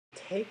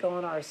take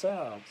on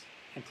ourselves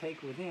and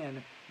take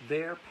within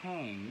their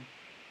pain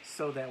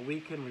so that we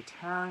can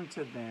return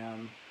to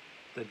them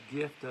the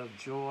gift of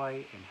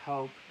joy and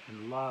hope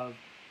and love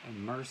and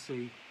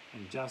mercy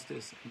and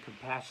justice and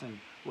compassion,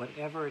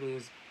 whatever it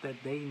is that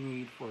they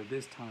need for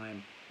this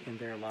time in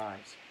their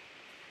lives.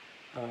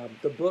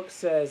 The book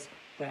says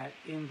that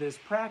in this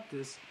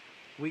practice,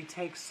 we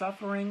take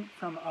suffering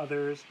from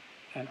others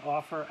and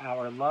offer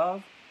our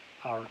love,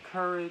 our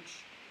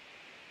courage,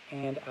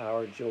 and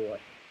our joy.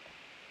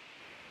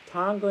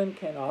 Tonglen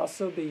can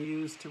also be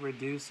used to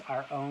reduce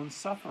our own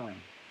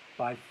suffering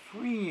by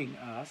freeing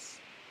us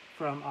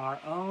from our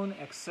own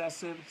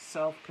excessive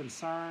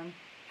self-concern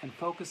and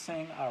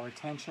focusing our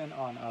attention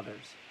on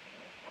others.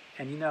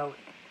 And you know,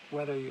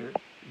 whether you're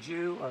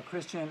Jew or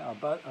Christian or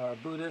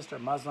Buddhist or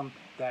Muslim,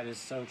 that is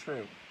so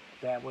true.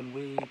 That when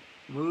we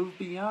move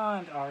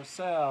beyond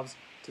ourselves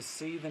to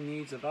see the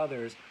needs of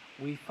others,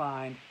 we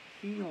find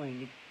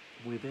healing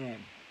within.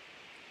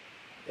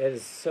 It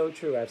is so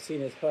true. I've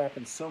seen it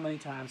happen so many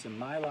times in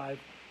my life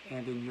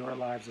and in your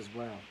lives as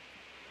well.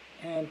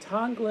 And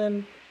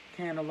Tonglen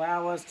can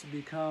allow us to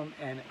become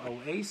an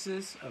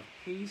oasis of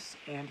peace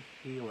and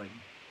healing.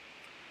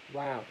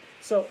 Wow.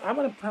 So I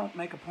want to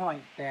make a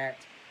point that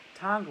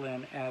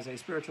Tonglen, as a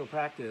spiritual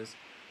practice,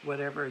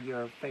 whatever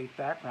your faith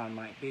background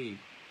might be,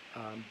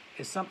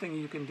 is something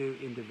you can do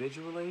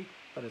individually,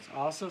 but it's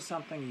also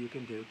something you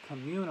can do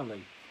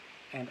communally.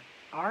 And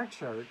our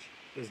church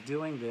is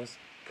doing this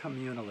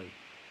communally,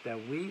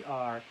 that we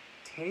are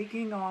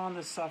taking on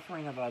the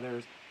suffering of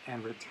others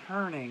and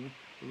returning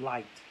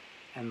light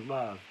and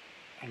love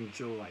and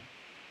joy.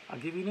 I'll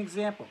give you an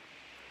example.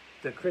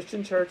 The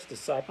Christian Church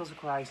Disciples of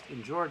Christ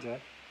in Georgia,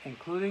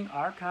 including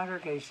our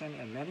congregation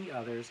and many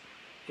others,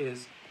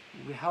 is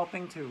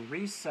helping to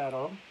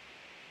resettle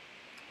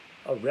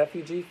a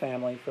refugee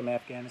family from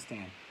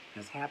Afghanistan.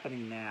 It's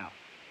happening now.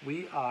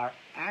 We are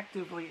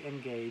actively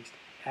engaged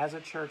as a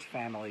church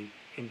family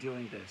in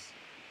doing this.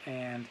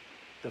 And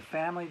the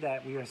family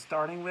that we are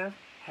starting with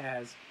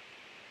has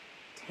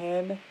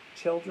 10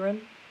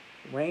 children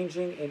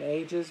ranging in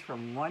ages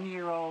from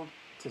 1-year-old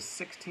to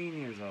 16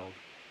 years old.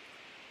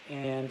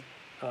 And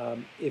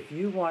if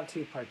you want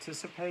to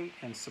participate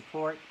and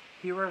support,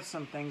 here are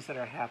some things that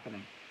are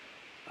happening.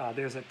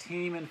 There's a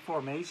team in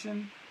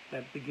formation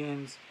that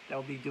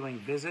will be doing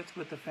visits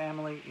with the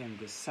family in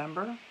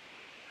December.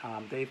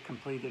 They've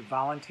completed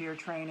volunteer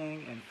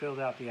training and filled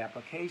out the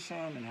application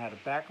and had a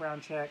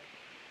background check.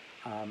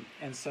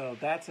 And so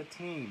that's a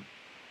team.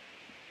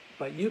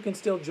 But you can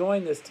still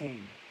join this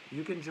team.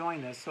 You can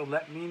join this. So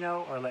let me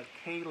know, or let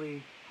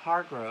Kaylee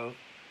Hargrove,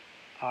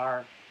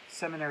 our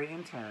seminary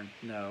intern,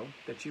 know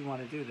that you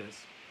want to do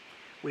this.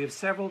 We have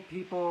several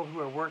people who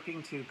are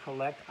working to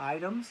collect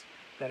items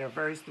that are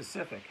very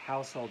specific,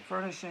 household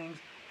furnishings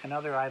and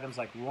other items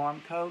like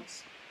warm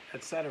coats,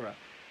 etc.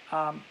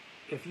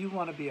 If you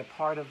want to be a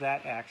part of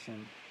that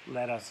action,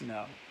 let us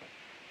know.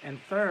 And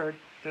third,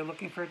 they're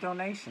looking for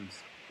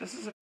donations. This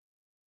is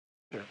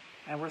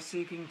and we're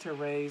seeking to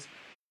raise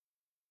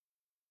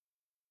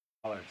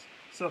 $5.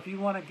 So if you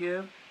want to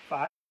give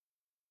 $5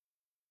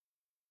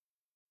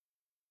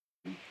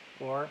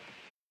 or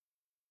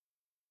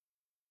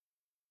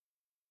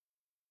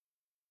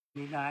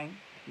 $9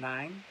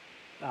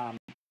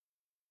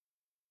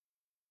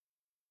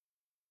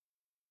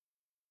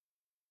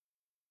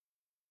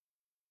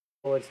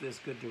 towards this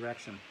good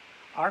direction.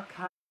 Our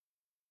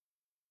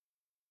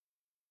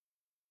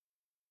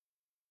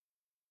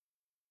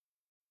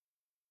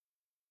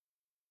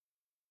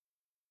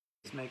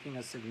is making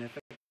a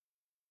significant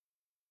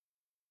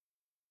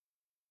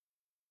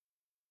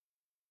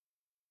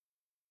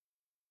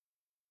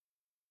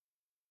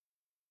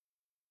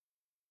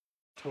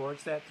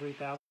towards that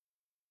 3,000.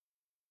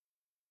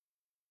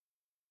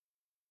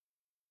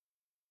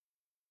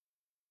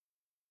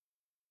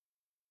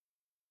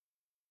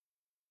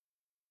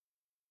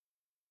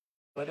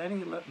 But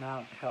any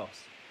amount helps.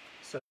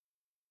 So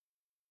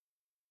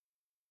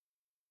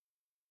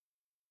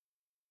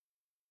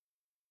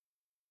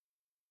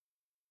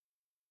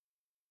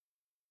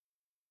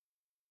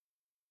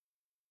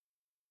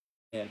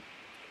and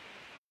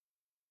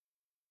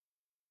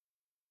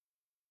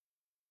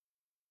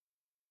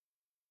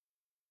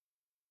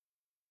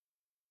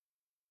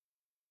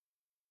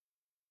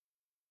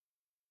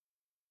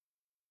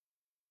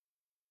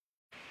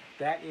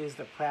that is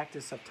the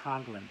practice of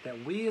Tonglen,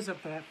 that we as a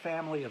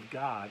family of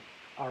God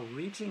are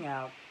reaching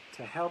out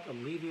to help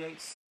alleviate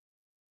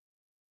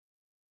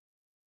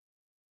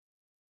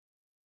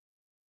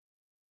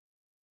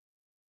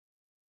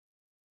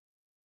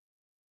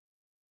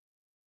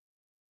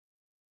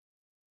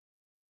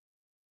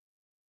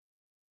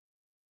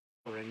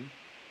suffering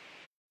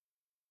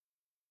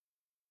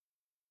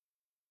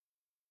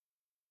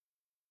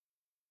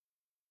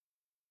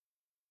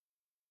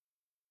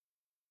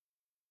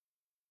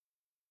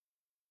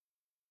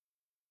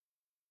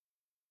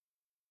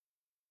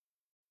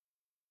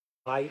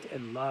light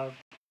and love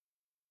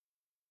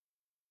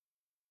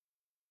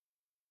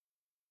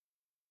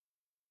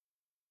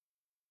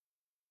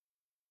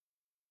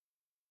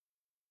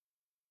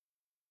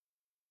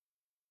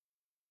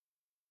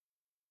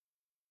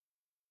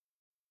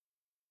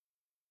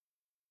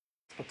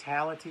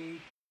hospitality,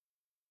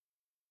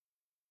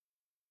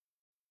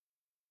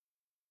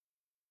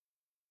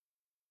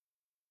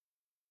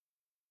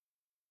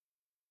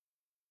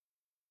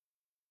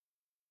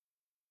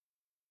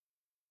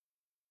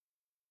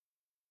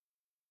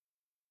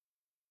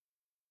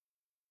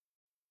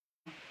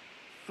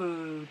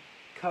 food,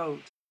 coat,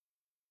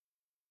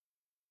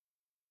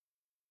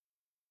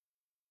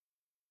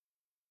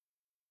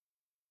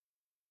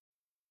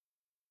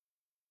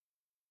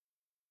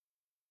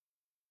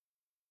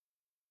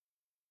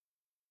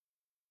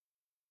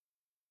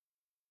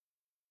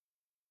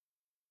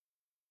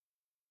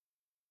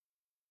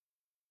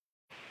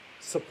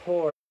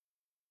 support,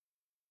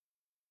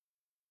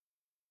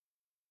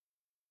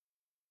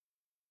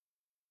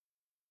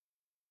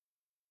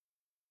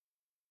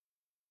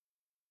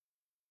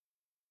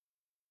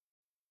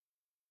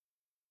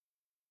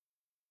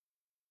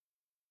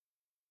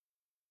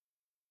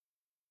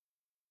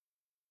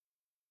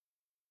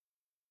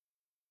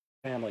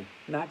 family,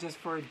 not just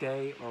for a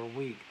day or a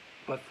week,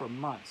 but for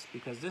months,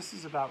 because this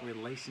is about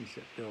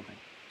relationship building.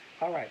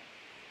 All right.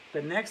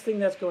 The next thing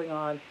that's going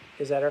on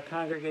is that our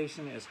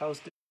congregation is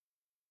hosting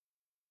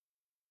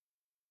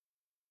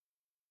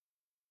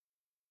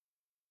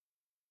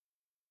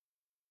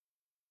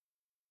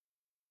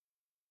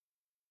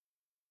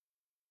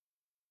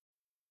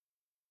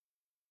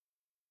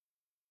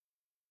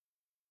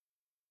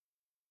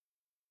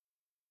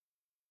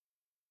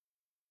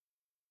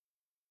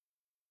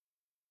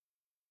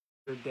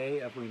their day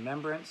of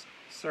remembrance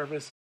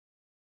service.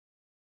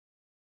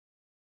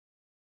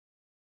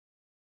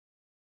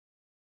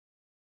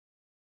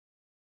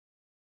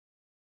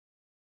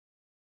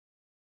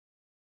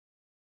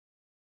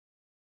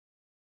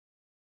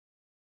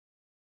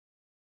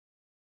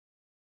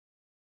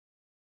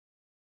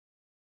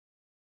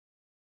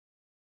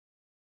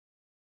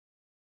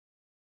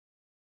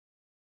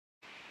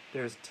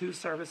 There's two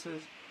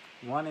services.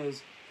 One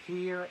is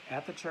here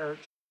at the church,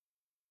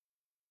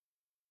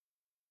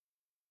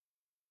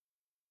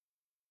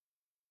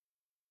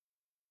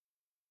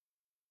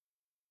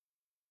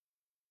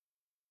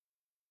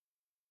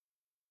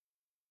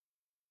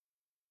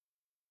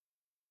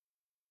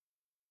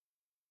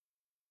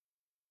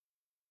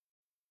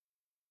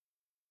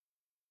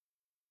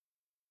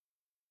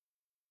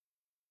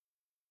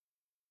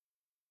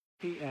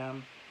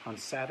 p.m. on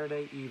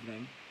Saturday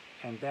evening,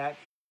 and that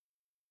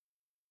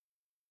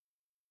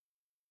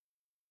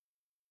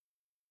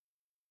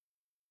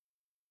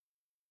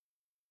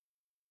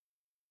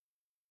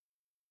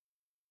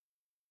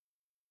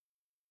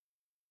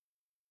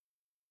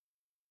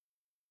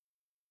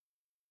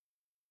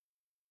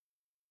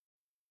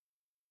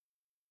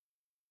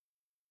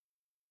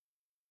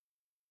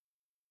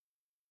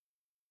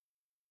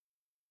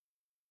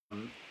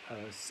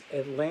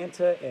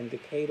Atlanta and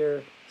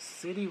Decatur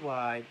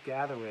citywide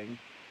gathering.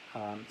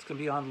 It's going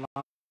to be online.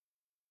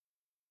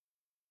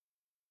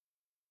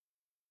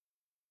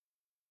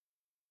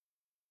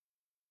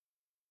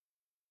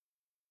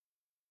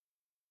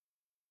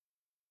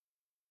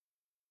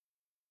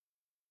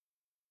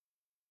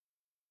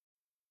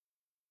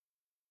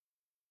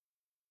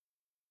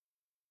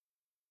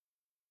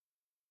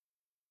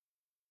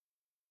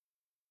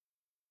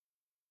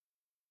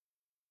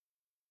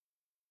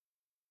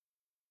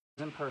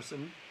 In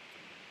person,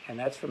 and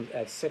that's from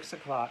at 6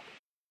 o'clock.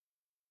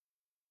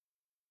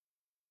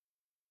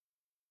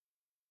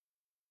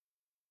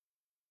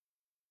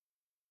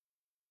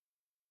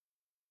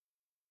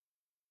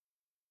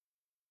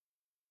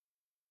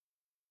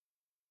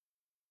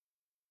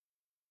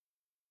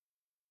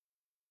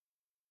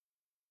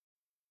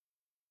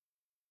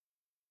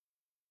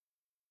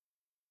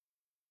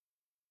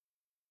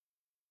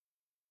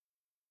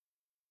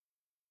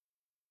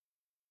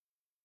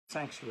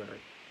 Sanctuary,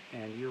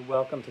 and you're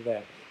welcome to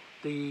that.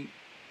 The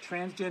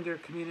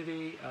transgender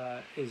community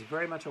is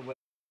very much aware.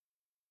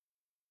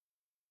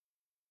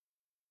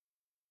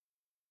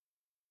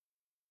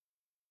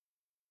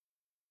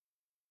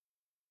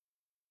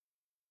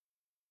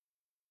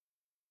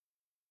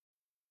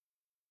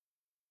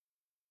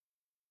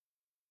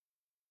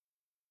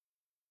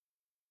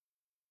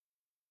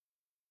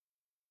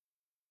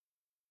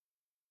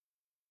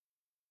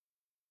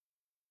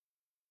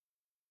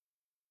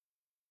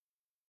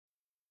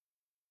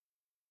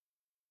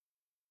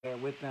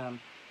 With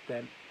them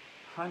that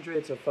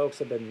hundreds of folks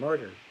have been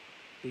murdered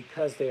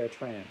because they are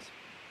trans.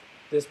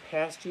 This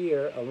past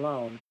year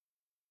alone,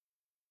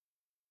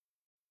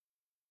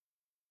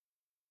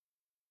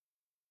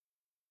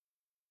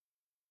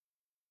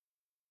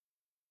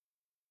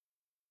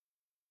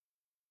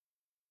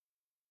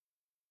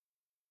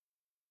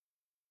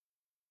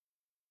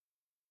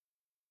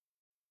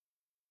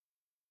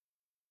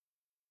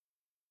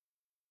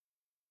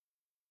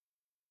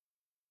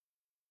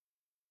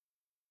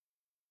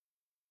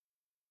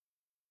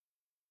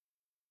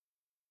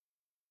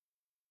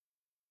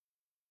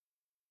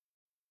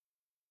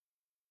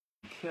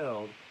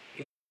 killed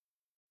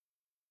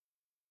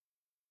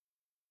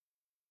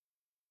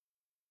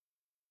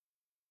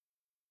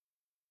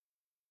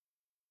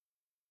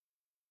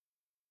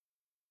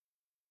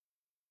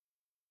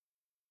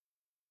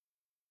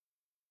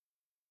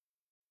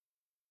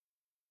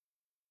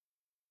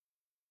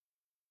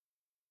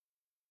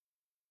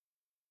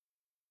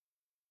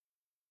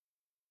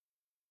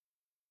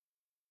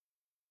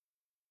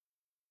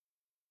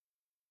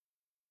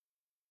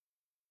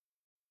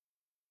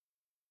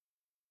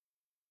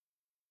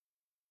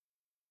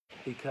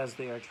because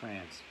they are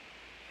trans.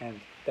 And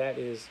that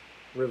is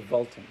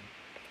revolting.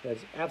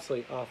 That's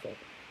absolutely awful.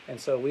 And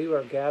so we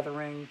are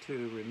gathering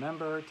to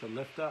remember, to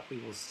lift up. We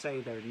will say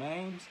their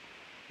names.